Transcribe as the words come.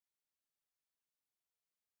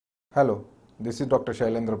Hello, this is Dr.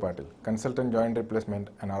 Shailendra Patil, consultant joint replacement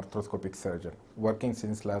and arthroscopic surgeon, working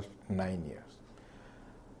since last 9 years.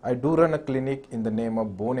 I do run a clinic in the name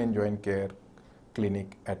of Bone and Joint Care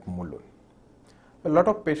Clinic at Mulund. A lot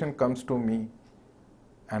of patient comes to me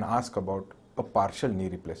and ask about a partial knee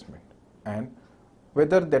replacement and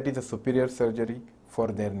whether that is a superior surgery for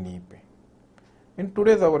their knee pain. In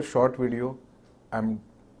today's our short video, I'm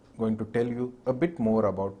going to tell you a bit more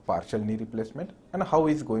about partial knee replacement and how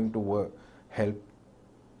it's going to help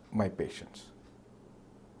my patients.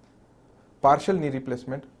 Partial knee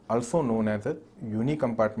replacement, also known as a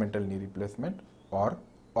unicompartmental knee replacement or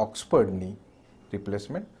Oxford knee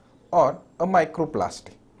replacement or a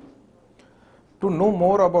microplasty. To know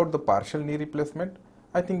more about the partial knee replacement,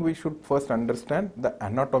 I think we should first understand the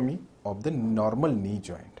anatomy of the normal knee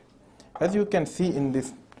joint. As you can see in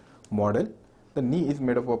this model, the knee is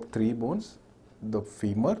made up of three bones: the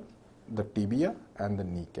femur, the tibia and the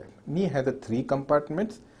kneecap. Knee has three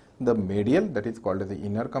compartments: the medial, that is called as the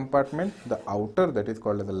inner compartment, the outer, that is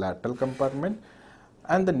called as the lateral compartment,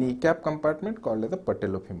 and the kneecap compartment called as the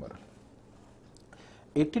patellofemoral.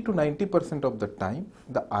 80 to 90% of the time,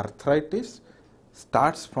 the arthritis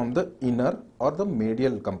starts from the inner or the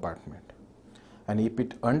medial compartment, and if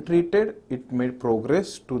it untreated, it may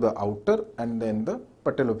progress to the outer and then the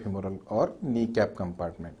patellofemoral or kneecap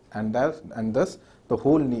compartment, and thus the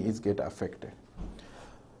whole knee is get affected.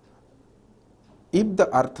 If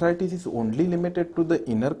the arthritis is only limited to the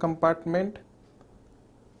inner compartment,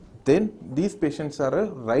 then these patients are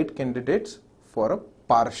right candidates for a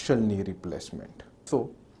partial knee replacement. So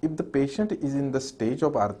if the patient is in the stage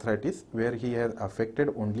of arthritis where he has affected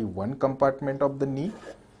only one compartment of the knee,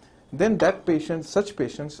 then such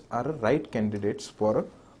patients are right candidates for a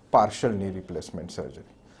partial knee replacement surgery.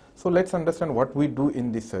 So let's understand what we do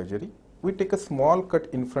in this surgery. We take a small cut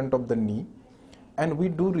in front of the knee and we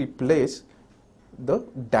do replace the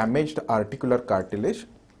damaged articular cartilage,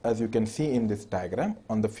 as you can see in this diagram,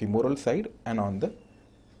 on the femoral side and on the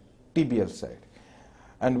tibial side.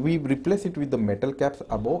 And we replace it with the metal caps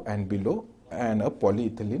above and below and a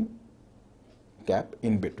polyethylene cap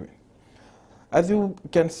in between. As you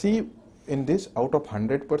can see in this, out of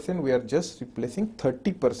 100%, we are just replacing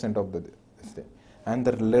 30% of the thing, and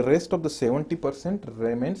the rest of the 70%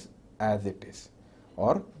 remains as it is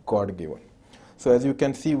or God given. So as you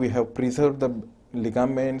can see, we have preserved the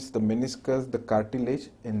ligaments, the meniscus, the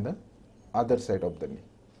cartilage in the other side of the knee.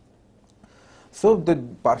 So the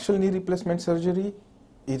partial knee replacement surgery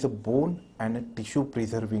is a bone and a tissue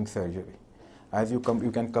preserving surgery. As you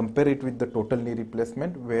can compare it with the total knee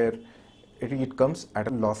replacement, where it comes at a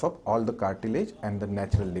loss of all the cartilage and the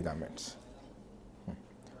natural ligaments.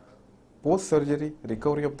 Post-surgery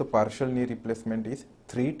recovery of the partial knee replacement is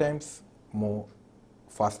 3 times more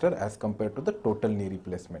faster as compared to the total knee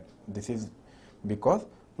replacement. This is because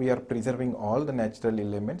we are preserving all the natural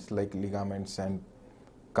elements like ligaments and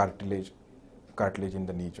cartilage in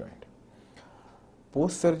the knee joint.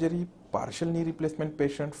 Post-surgery partial knee replacement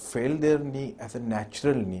patient fail their knee as a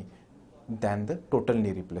natural knee than the total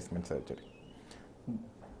knee replacement surgery.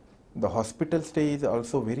 The hospital stay is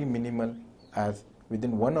also very minimal, as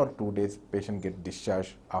within 1 or 2 days patient get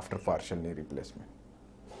discharged after partial knee replacement.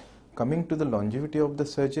 Coming to the longevity of the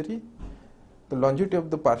surgery, the longevity of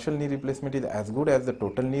the partial knee replacement is as good as the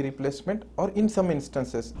total knee replacement, or in some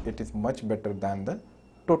instances it is much better than the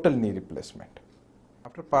total knee replacement.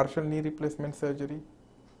 After partial knee replacement surgery,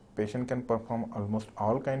 patient can perform almost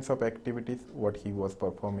all kinds of activities what he was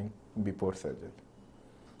performing before surgery.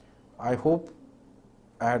 I hope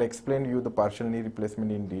I had explained you the partial knee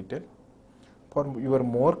replacement in detail. For your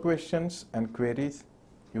more questions and queries,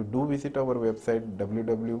 you do visit our website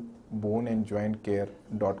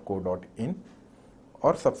www.boneandjointcare.co.in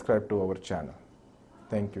or subscribe to our channel.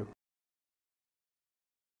 Thank you.